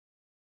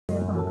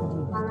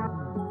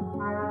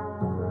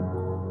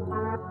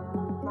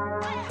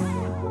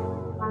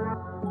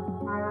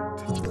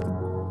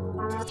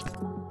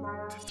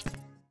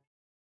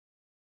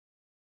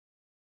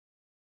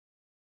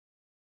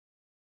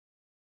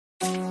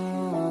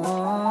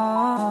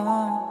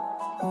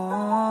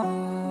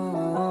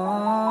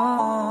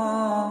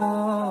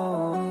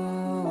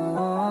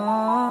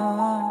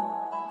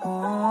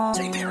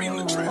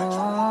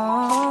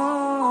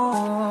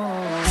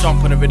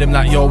with him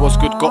like, yo, what's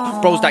good?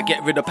 Got bros that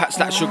get rid of pats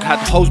that shook. Had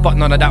hoes, but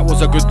none of that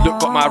was a good look.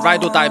 Got my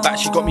ride or die back,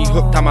 she got me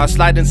hooked. I'ma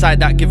slide inside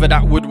that, give her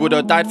that would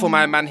have died for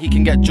my man, he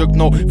can get jugged.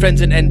 No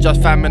friends in end,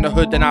 just fam in the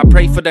hood. And I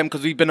pray for them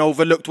cause we've been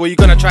overlooked. What you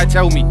gonna try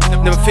tell me?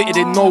 Never fitted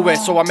in nowhere,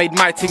 so I made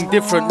my thing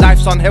different.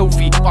 Life's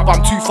unhealthy, but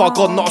I'm too far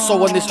gone. Not a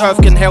soul on this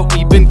earth can help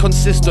me. Been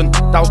consistent,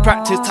 that was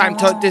practice. Time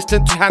turned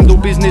distant to handle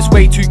business,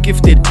 way too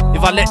gifted.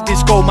 If I let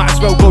this go, might as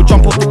well go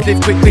jump off the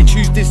cliff. Quick bitch,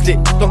 who's this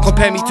lit? Don't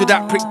compare me to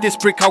that prick, this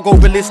brick. I'll go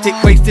ballistic,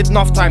 wasted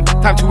enough time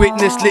to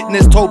witness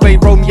litness. Tobey,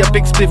 roll me a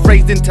big spliff,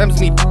 raised in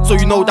Thamesmead, so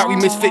you know that we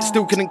misfit.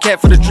 Still couldn't care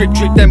for the drip,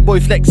 them boy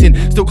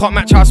flexing. Still can't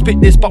match how I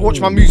spit this, but watch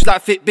my moves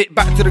like Fitbit,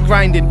 back to the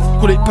grinding.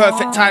 Call it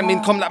perfect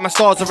timing, come like my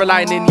stars are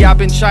aligning. Yeah, I've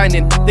been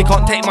shining, they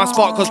can't take my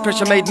spark cause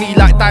pressure made me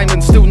like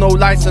diamonds. Still no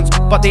license,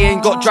 but they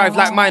ain't got drive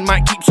like mine.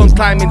 Might keeps on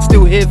climbing,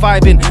 still here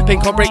vibing.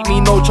 Pain can't break me,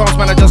 no chance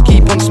man, I just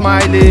keep on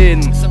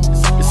smiling.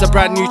 It's a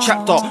brand new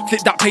chapter,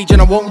 flip that page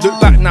and I won't look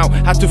back now.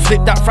 Had to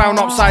flip that frown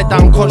upside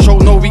down, can't show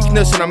no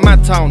weakness in a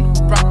mad town.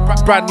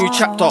 Brand new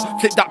chapter,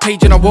 flip that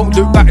page and I won't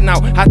look back now.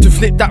 Had to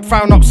flip that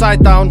frown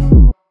upside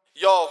down.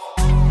 Yo,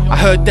 I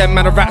heard them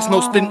man of rats, no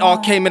splinter.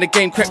 Came in the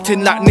game, crept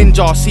in like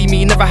ninja. See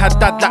me, never had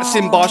dad like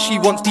Simba. She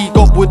wants D,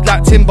 got wood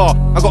like timber.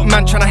 I got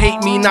man tryna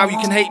hate me now, you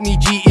can hate me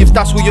G if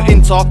that's what you're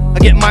into. I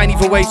get mine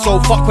either way, so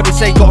fuck what they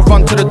say, gotta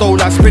run to the door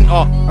like sprinter.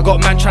 I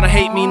got man tryna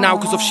hate me now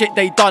cause of shit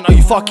they done, are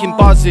you fucking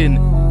buzzing?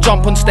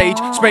 Jump on stage,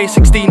 spray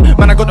 16,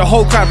 man I got the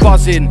whole crowd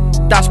buzzing.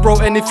 That's bro,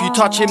 and if you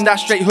touch him,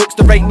 that's straight hooks,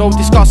 there ain't no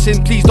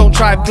discussing. Please don't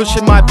try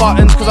pushing my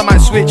buttons cause I might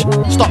switch,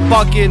 stop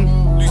bugging.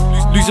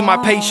 Losing my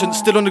patience,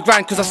 still on the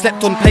grind cause I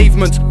slept on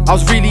pavement. I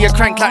was really a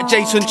crank like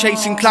Jason,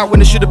 chasing clout when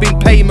there should have been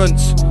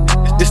payments.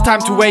 It's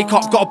time to wake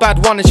up, got a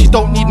bad one and she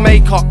don't need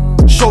makeup.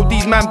 Showed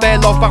these man bare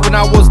love back when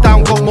I was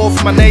down, got more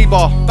from my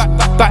neighbour.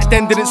 Back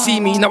then didn't see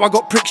me, now I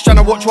got pricks trying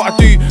to watch what I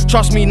do.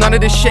 Trust me, none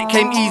of this shit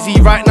came easy.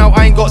 Right now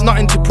I ain't got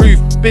nothing to prove.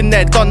 Been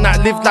there, done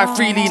that, lived life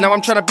freely. Now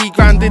I'm trying to be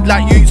grounded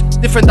like yous.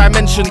 Different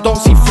dimension, don't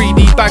see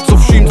 3D. Bags of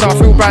shrooms, I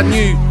feel brand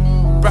new.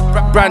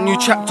 Brand new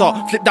chapter,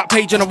 flip that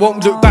page and I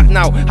won't look back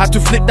now. Had to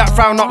flip that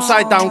frown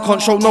upside down,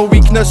 can't show no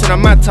weakness in a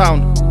mad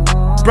town.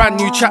 Brand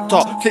new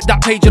chapter, flip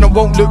that page and I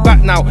won't look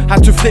back now.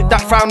 Had to flip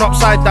that frown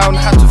upside down,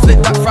 had to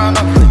flip that frown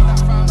up.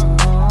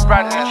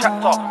 Brand new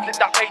chapter, flip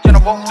that page and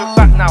I won't look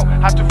back now.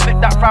 Had to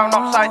flip that frown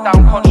upside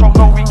down, can't show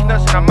no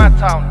weakness in a mad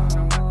town.